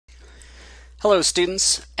Hello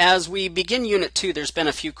students. As we begin Unit 2, there's been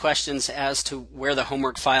a few questions as to where the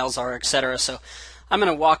homework files are, etc. So I'm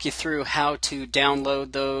going to walk you through how to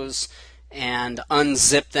download those and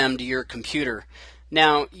unzip them to your computer.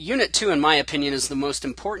 Now, Unit 2, in my opinion, is the most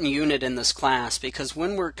important unit in this class because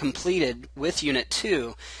when we're completed with Unit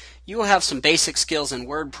 2, you will have some basic skills in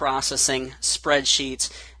word processing,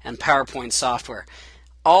 spreadsheets, and PowerPoint software.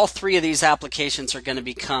 All three of these applications are going to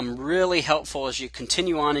become really helpful as you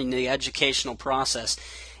continue on in the educational process.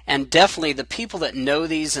 And definitely the people that know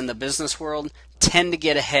these in the business world tend to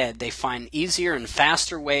get ahead. They find easier and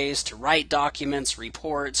faster ways to write documents,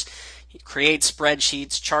 reports, create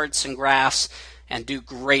spreadsheets, charts and graphs, and do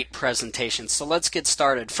great presentations. So let's get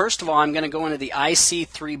started. First of all, I'm going to go into the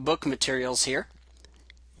IC3 book materials here.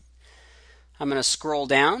 I'm going to scroll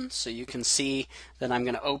down so you can see that I'm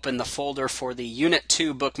going to open the folder for the Unit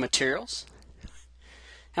 2 book materials.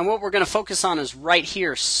 And what we're going to focus on is right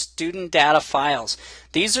here, student data files.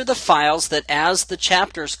 These are the files that as the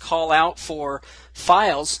chapters call out for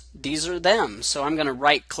files, these are them. So I'm going to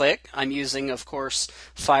right click. I'm using, of course,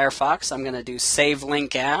 Firefox. I'm going to do Save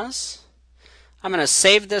Link As. I'm going to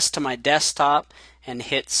save this to my desktop and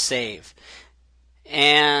hit Save.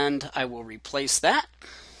 And I will replace that.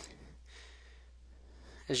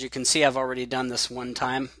 As you can see, I've already done this one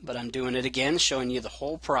time, but I'm doing it again, showing you the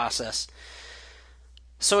whole process.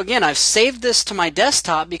 So again, I've saved this to my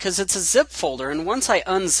desktop because it's a zip folder, and once I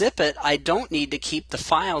unzip it, I don't need to keep the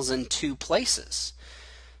files in two places.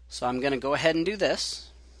 So I'm going to go ahead and do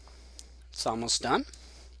this. It's almost done.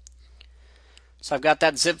 So I've got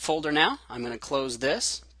that zip folder now. I'm going to close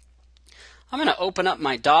this. I'm going to open up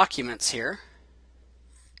my documents here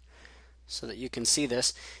so that you can see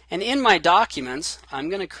this. And in my documents, I'm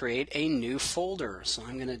going to create a new folder. So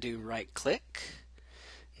I'm going to do right click,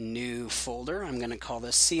 new folder. I'm going to call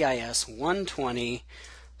this CIS 120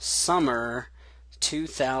 Summer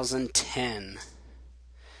 2010.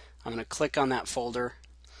 I'm going to click on that folder.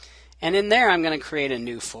 And in there, I'm going to create a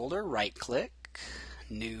new folder. Right click,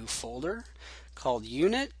 new folder called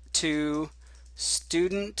Unit 2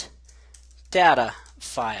 Student Data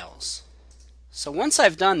Files. So once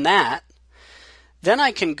I've done that, then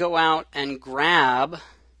I can go out and grab,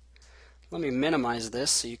 let me minimize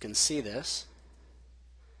this so you can see this.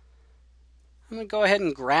 I'm going to go ahead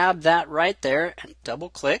and grab that right there and double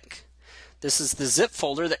click. This is the zip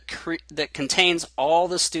folder that contains all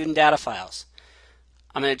the student data files.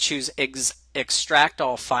 I'm going to choose Extract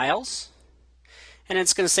All Files. And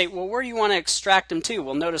it's going to say, well, where do you want to extract them to?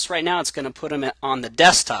 Well, notice right now it's going to put them on the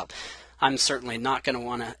desktop. I'm certainly not going to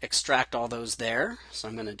want to extract all those there. So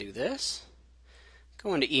I'm going to do this.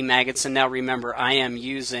 Go into eMaggots, and now remember I am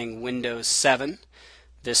using Windows 7.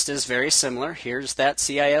 Vista is very similar. Here's that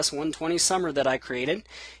CIS 120 Summer that I created.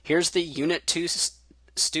 Here's the Unit 2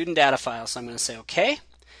 student data file. So I'm going to say OK.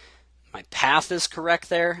 My path is correct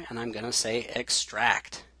there, and I'm going to say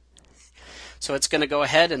Extract. So it's going to go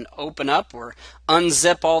ahead and open up or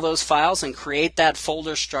unzip all those files and create that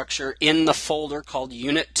folder structure in the folder called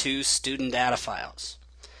Unit 2 Student Data Files.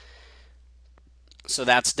 So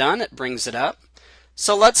that's done. It brings it up.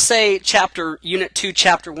 So let's say Unit 2,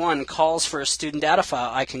 Chapter 1 calls for a student data file.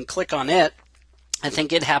 I can click on it. I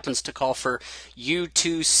think it happens to call for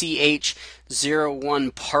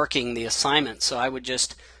U2CH01 parking, the assignment. So I would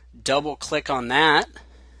just double click on that.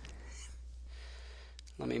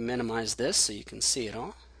 Let me minimize this so you can see it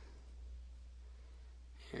all.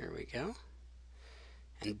 Here we go.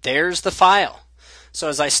 And there's the file. So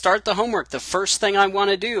as I start the homework, the first thing I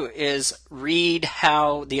want to do is read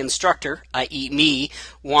how the instructor, i.e. me,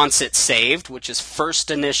 wants it saved, which is first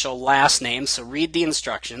initial, last name. So read the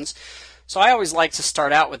instructions. So I always like to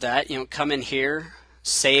start out with that. Come in here,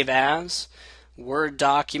 Save As, Word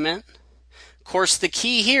Document. Of course, the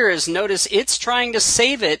key here is notice it's trying to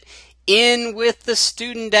save it in with the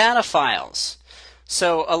student data files.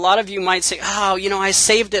 So a lot of you might say, oh, I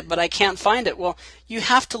saved it, but I can't find it. Well, you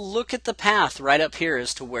have to look at the path right up here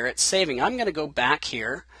as to where it's saving. I'm going to go back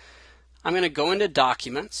here. I'm going to go into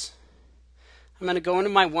Documents. I'm going to go into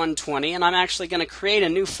my 120, and I'm actually going to create a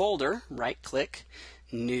new folder. Right click,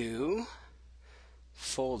 New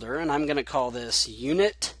Folder, and I'm going to call this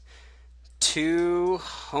Unit 2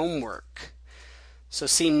 Homework. So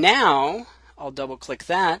see now, I'll double click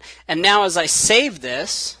that, and now as I save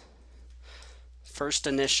this, first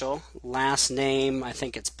initial, last name, I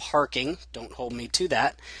think it's parking, don't hold me to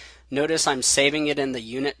that. Notice I'm saving it in the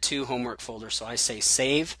Unit 2 homework folder, so I say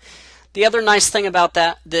save. The other nice thing about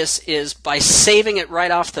this is by saving it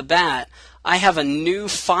right off the bat, I have a new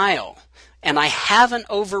file, and I haven't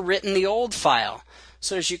overwritten the old file.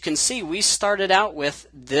 So as you can see, we started out with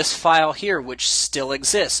this file here, which still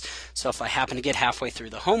exists. So if I happen to get halfway through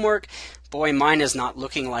the homework, boy, mine is not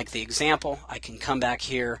looking like the example, I can come back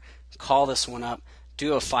here, call this one up,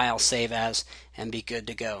 do a file save as, and be good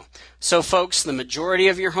to go. So folks, the majority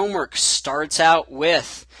of your homework starts out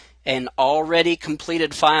with an already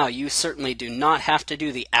completed file. You certainly do not have to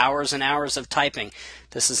do the hours and hours of typing.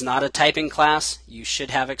 This is not a typing class. You should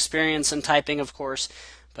have experience in typing, of course,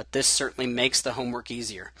 but this certainly makes the homework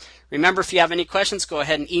easier. Remember, if you have any questions, go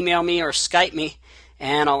ahead and email me or Skype me,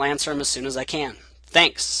 and I'll answer them as soon as I can.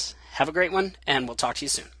 Thanks. Have a great one, and we'll talk to you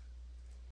soon.